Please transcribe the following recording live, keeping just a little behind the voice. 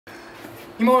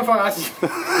You mind if I ask you? You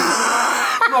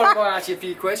mind if I ask you a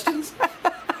few questions?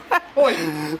 Oi!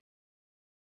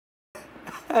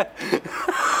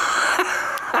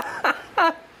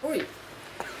 Oi!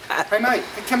 Hey mate,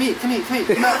 come here. You mind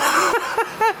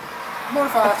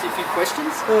if I ask you a few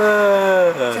questions?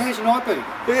 So how's your night been?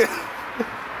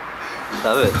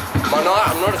 Love it. My night,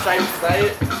 I'm not ashamed to say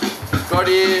it. Got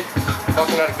here,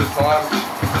 fucking had a good time.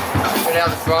 Went out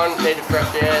the front, needed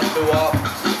fresh air, threw up.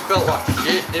 Felt like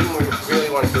shit, didn't really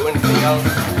want to do anything else.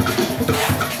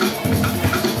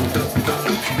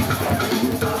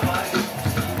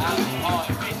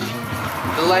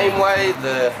 The lame way,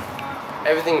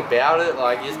 everything about it,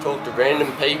 like you just talk to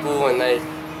random people and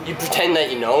you pretend that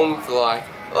you know them for like,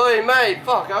 oi mate,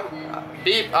 fuck, I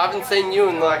haven't seen you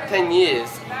in like 10 years.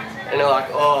 And they're like,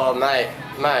 oh mate.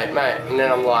 And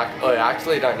then I'm like, oh I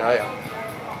actually don't know you.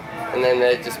 And then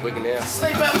they're just wigging out.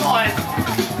 Sleep at mine!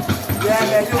 Yeah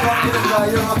man, you're rocking it bro,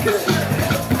 you're rocking it.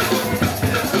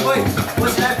 Wait,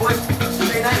 what's your name boys?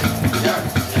 What's your name?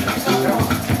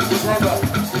 What's your name bro?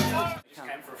 Just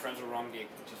came for a friends with wrong gig,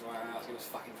 which is why I asked. It was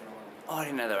fucking phenomenal. Oh, I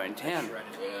didn't know they were in town.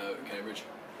 Cambridge.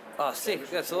 Oh, sick.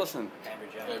 That's awesome.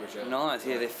 Cambridge, yeah. Nice.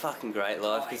 Yeah, they're fucking great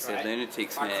live because they're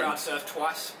lunatics, I man. crowd surfed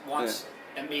twice. Once,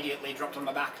 immediately dropped on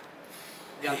my back.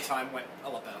 The other time went a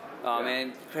lot better. Oh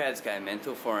man, crowds go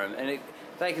mental for them, and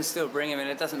they can still bring them, and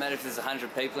it doesn't matter if there's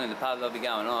 100 people in the pub; they'll be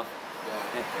going off.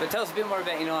 Yeah. But tell us a bit more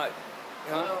about your night.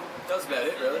 That's about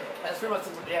it, really. That's pretty much,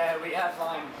 yeah, we have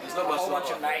a whole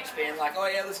bunch of mates being like, oh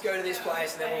yeah, let's go to this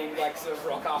place, and then we'll like sort of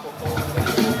rock up or call it.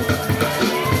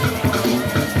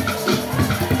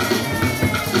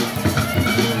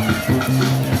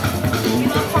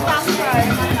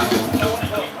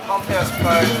 Pumphouse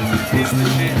Pro is the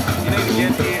shit. You need to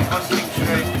get here on King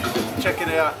Street. Check it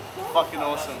out. Fucking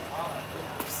awesome.